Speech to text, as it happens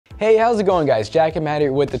Hey, how's it going guys? Jack and Matt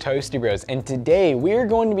here with the Toasty Bros, and today we're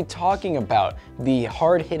going to be talking about the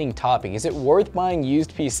hard-hitting topic. Is it worth buying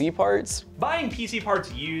used PC parts? Buying PC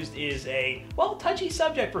parts used is a, well, touchy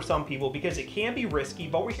subject for some people because it can be risky,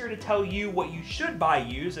 but we're here to tell you what you should buy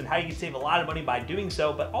used and how you can save a lot of money by doing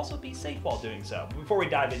so, but also be safe while doing so. Before we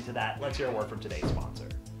dive into that, let's hear a word from today's sponsor.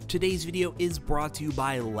 Today's video is brought to you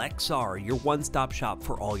by Lexar, your one-stop shop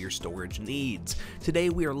for all your storage needs. Today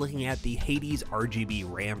we are looking at the Hades RGB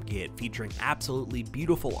RAM kit featuring absolutely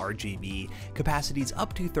beautiful RGB, capacities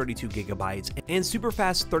up to 32 gigabytes, and super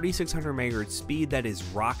fast 3600 MHz speed that is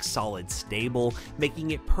rock solid stable,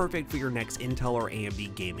 making it perfect for your next Intel or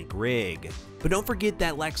AMD gaming rig. But don't forget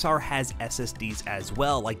that Lexar has SSDs as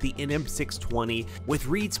well, like the NM620 with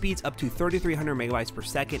read speeds up to 3300 megabytes per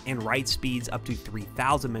second and write speeds up to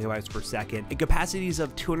 3000 megabytes per second, and capacities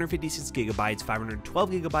of 256 gigabytes, 512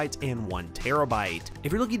 gigabytes, and 1 terabyte.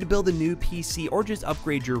 If you're looking to build a new PC or just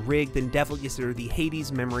upgrade your rig, then definitely consider the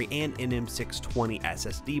Hades memory and NM620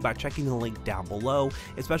 SSD by checking the link down below.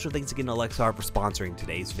 And special thanks again to Lexar for sponsoring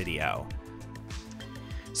today's video.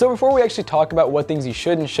 So before we actually talk about what things you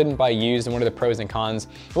should and shouldn't buy used and what are the pros and cons,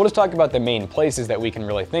 we'll just talk about the main places that we can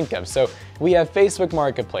really think of. So we have Facebook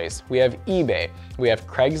Marketplace, we have eBay, we have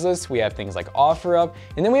Craigslist, we have things like OfferUp,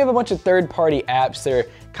 and then we have a bunch of third-party apps that are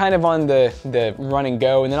kind of on the run and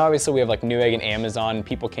go. And then obviously we have like Newegg and Amazon.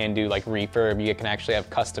 People can do like refurb, you can actually have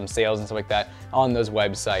custom sales and stuff like that on those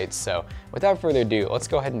websites. So without further ado, let's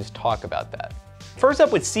go ahead and just talk about that. First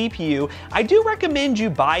up with CPU, I do recommend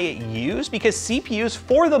you buy it used because CPUs,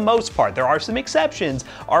 for the most part, there are some exceptions,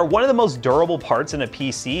 are one of the most durable parts in a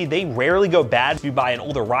PC. They rarely go bad. If you buy an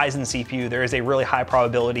older Ryzen CPU, there is a really high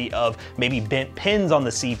probability of maybe bent pins on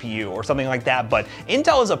the CPU or something like that, but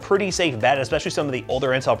Intel is a pretty safe bet, especially some of the older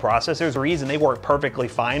Intel processors. Reason they work perfectly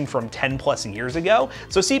fine from 10 plus years ago,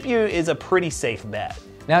 so CPU is a pretty safe bet.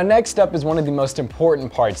 Now next up is one of the most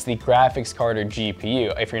important parts, the graphics card or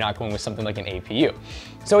GPU, if you're not going with something like an APU.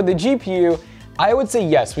 So with the GPU, I would say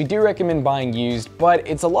yes, we do recommend buying used, but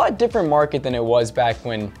it's a lot different market than it was back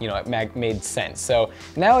when, it made sense. So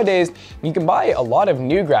nowadays, you can buy a lot of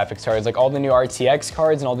new graphics cards, like all the new RTX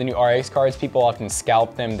cards and all the new RX cards. People often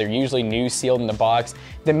scalp them. They're usually new, sealed in the box.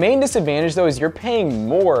 The main disadvantage though is you're paying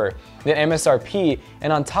more than MSRP,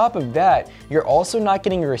 and on top of that, you're also not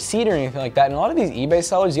getting a receipt or anything like that. And a lot of these eBay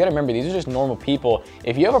sellers, you gotta remember, these are just normal people.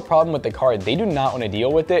 If you have a problem with the card, they do not wanna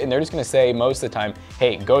deal with it, and they're just gonna say most of the time,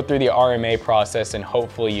 hey, go through the RMA process and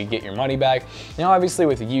hopefully you get your money back. Now obviously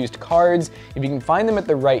with used cards, if you can find them at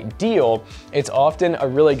the right deal, it's often a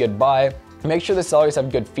really good buy. Make sure the sellers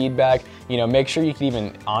have good feedback. Make sure you can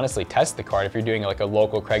even honestly test the card if you're doing like a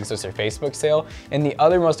local Craigslist or Facebook sale. And the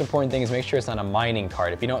other most important thing is make sure it's not a mining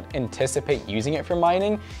card. If you don't anticipate using it for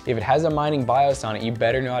mining, if it has a mining BIOS on it, you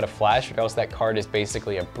better know how to flash, or else that card is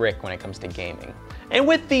basically a brick when it comes to gaming. And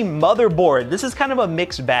with the motherboard, this is kind of a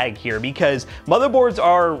mixed bag here because motherboards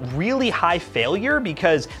are really high failure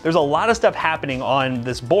because there's a lot of stuff happening on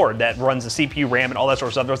this board that runs the CPU, RAM, and all that sort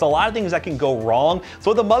of stuff. There's a lot of things that can go wrong.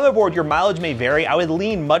 So with the motherboard, your mileage may vary. I would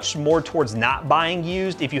lean much more towards not buying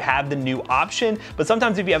used if you have the new option. But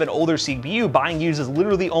sometimes if you have an older CPU, buying used is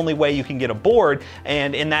literally the only way you can get a board.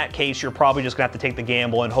 And in that case, you're probably just gonna have to take the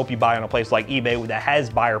gamble and hope you buy on a place like eBay that has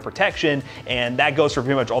buyer protection. And that goes for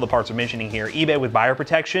pretty much all the parts we're mentioning here. eBay with buyer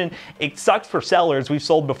protection, it sucks for sellers. We've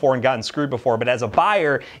sold before and gotten screwed before, but as a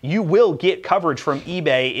buyer, you will get coverage from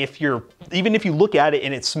eBay even if you look at it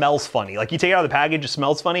and it smells funny. Like you take it out of the package, it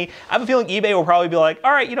smells funny. I have a feeling eBay will probably be like,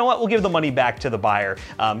 all right, you know what, we'll give the money back to the buyer.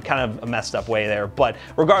 Kind of a messed up way there, but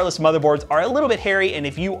regardless, motherboards are a little bit hairy, and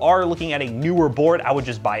if you are looking at a newer board, I would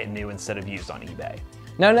just buy it new instead of used on eBay.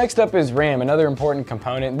 Now next up is RAM, another important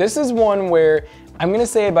component. This is one where I'm gonna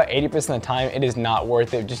say about 80% of the time it is not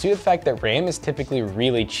worth it, just due to the fact that RAM is typically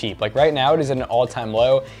really cheap. Like right now it is at an all-time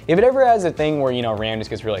low. If it ever has a thing where RAM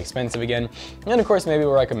just gets really expensive again, then of course maybe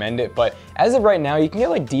we'll recommend it. But as of right now, you can get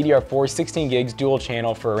like DDR4 16 gigs dual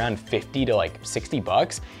channel for around 50 to like 60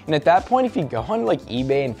 bucks. And at that point, if you go on like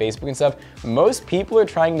eBay and Facebook and stuff, most people are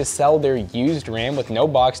trying to sell their used RAM with no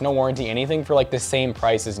box, no warranty, anything for like the same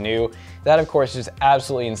price as new. That of course is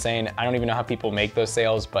absolutely insane. I don't even know how people make those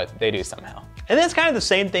sales, but they do somehow. And that's kind of the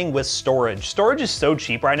same thing with storage. Storage is so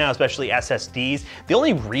cheap right now, especially SSDs. The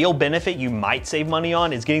only real benefit you might save money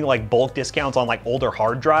on is getting like bulk discounts on like older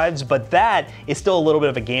hard drives, but that is still a little bit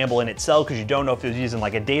of a gamble in itself because you don't know if it's using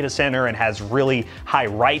like a data center and has really high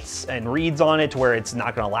writes and reads on it to where it's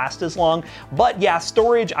not gonna last as long. But yeah,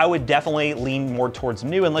 storage, I would definitely lean more towards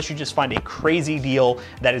new unless you just find a crazy deal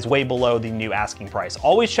that is way below the new asking price.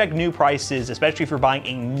 Always check new prices, especially if you're buying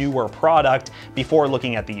a newer product before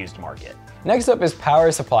looking at the used market. Next up is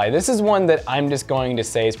power supply. This is one that I'm just going to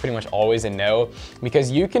say is pretty much always a no, because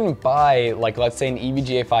you can buy, like, let's say an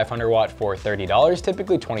EVGA 500 watt for $30,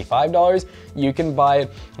 typically $25. You can buy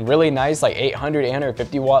really nice, like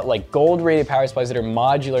 850 watt, like gold rated power supplies that are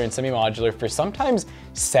modular and semi-modular for sometimes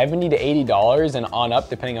 $70 to $80 and on up,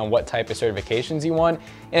 depending on what type of certifications you want.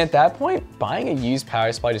 And at that point, buying a used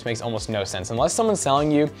power supply just makes almost no sense. Unless someone's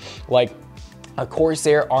selling you like a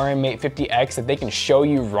Corsair RM850X that they can show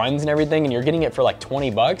you runs and everything, and you're getting it for like 20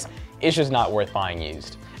 bucks, it's just not worth buying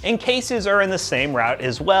used. And cases are in the same route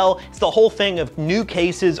as well. It's the whole thing of new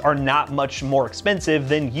cases are not much more expensive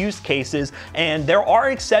than used cases, and there are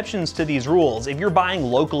exceptions to these rules. If you're buying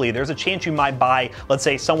locally, there's a chance you might buy, let's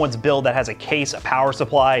say, someone's build that has a case, a power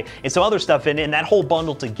supply, and some other stuff in it, and that whole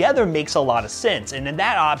bundle together makes a lot of sense. And in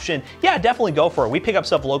that option, yeah, definitely go for it. We pick up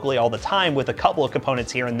stuff locally all the time with a couple of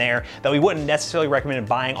components here and there that we wouldn't necessarily recommend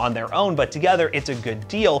buying on their own, but together it's a good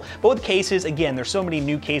deal. But with cases, again, there's so many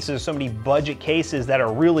new cases, so many budget cases that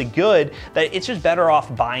are really good that it's just better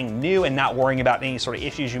off buying new and not worrying about any sort of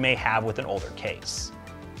issues you may have with an older case.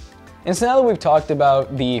 And so now that we've talked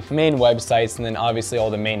about the main websites and then obviously all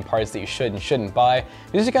the main parts that you should and shouldn't buy,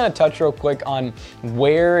 just to kind of touch real quick on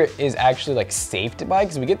where is actually like safe to buy,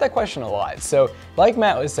 because we get that question a lot. So like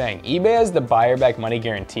Matt was saying, eBay has the buyer back money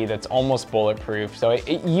guarantee that's almost bulletproof. So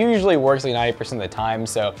it usually works like 90% of the time.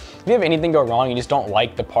 So if you have anything go wrong, you just don't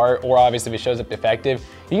like the part, or obviously if it shows up defective,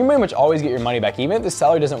 you can pretty much always get your money back. Even if the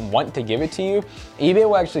seller doesn't want to give it to you, eBay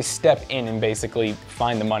will actually step in and basically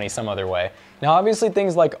find the money some other way. Now, obviously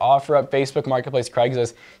things like OfferUp, Facebook Marketplace,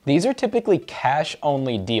 Craigslist, these are typically cash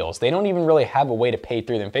only deals. They don't even really have a way to pay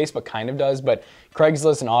through them. Facebook kind of does, but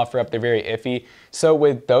Craigslist and OfferUp, they're very iffy. So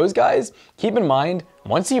with those guys, keep in mind,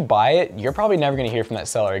 once you buy it, you're probably never gonna hear from that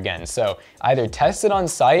seller again. So either test it on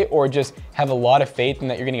site or just have a lot of faith in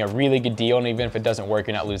that you're getting a really good deal, and even if it doesn't work,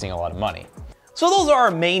 you're not losing a lot of money. So those are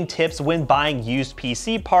our main tips when buying used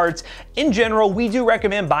PC parts. In general, we do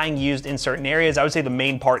recommend buying used in certain areas. I would say the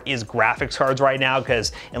main part is graphics cards right now,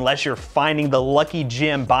 because unless you're finding the lucky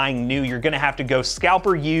gem buying new, you're gonna have to go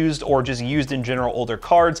scalper used or just used in general older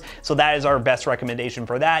cards. So that is our best recommendation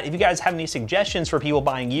for that. If you guys have any suggestions for people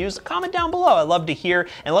buying used, comment down below. I'd love to hear,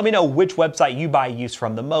 and let me know which website you buy used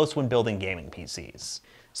from the most when building gaming PCs.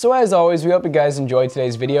 So as always, we hope you guys enjoyed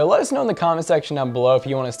today's video. Let us know in the comment section down below if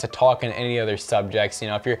you want us to talk on any other subjects. You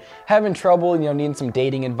know, if you're having trouble, you know, needing some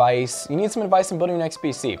dating advice, you need some advice on building your next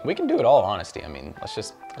PC, we can do it all, honestly. I mean, let's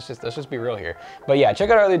just be real here. But yeah, check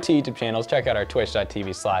out our other two YouTube channels, check out our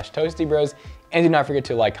twitch.tv/toastybros, and do not forget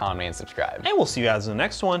to like, comment, and subscribe. And we'll see you guys in the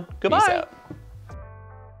next one. Goodbye. Peace out.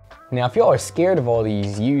 Now, if y'all are scared of all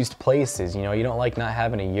these used places, you know, you don't like not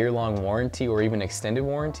having a year-long warranty or even extended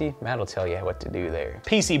warranty, Matt will tell you what to do there.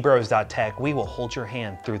 PCBros.tech, we will hold your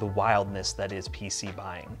hand through the wildness that is PC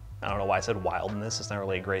buying. I don't know why I said wildness, it's not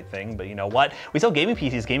really a great thing, but you know what? We sell gaming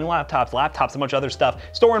PCs, gaming laptops, a bunch of other stuff.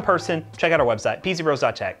 Store in person, check out our website,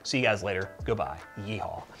 PCBros.tech. See you guys later. Goodbye.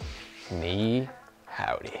 Yeehaw. Me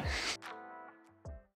howdy.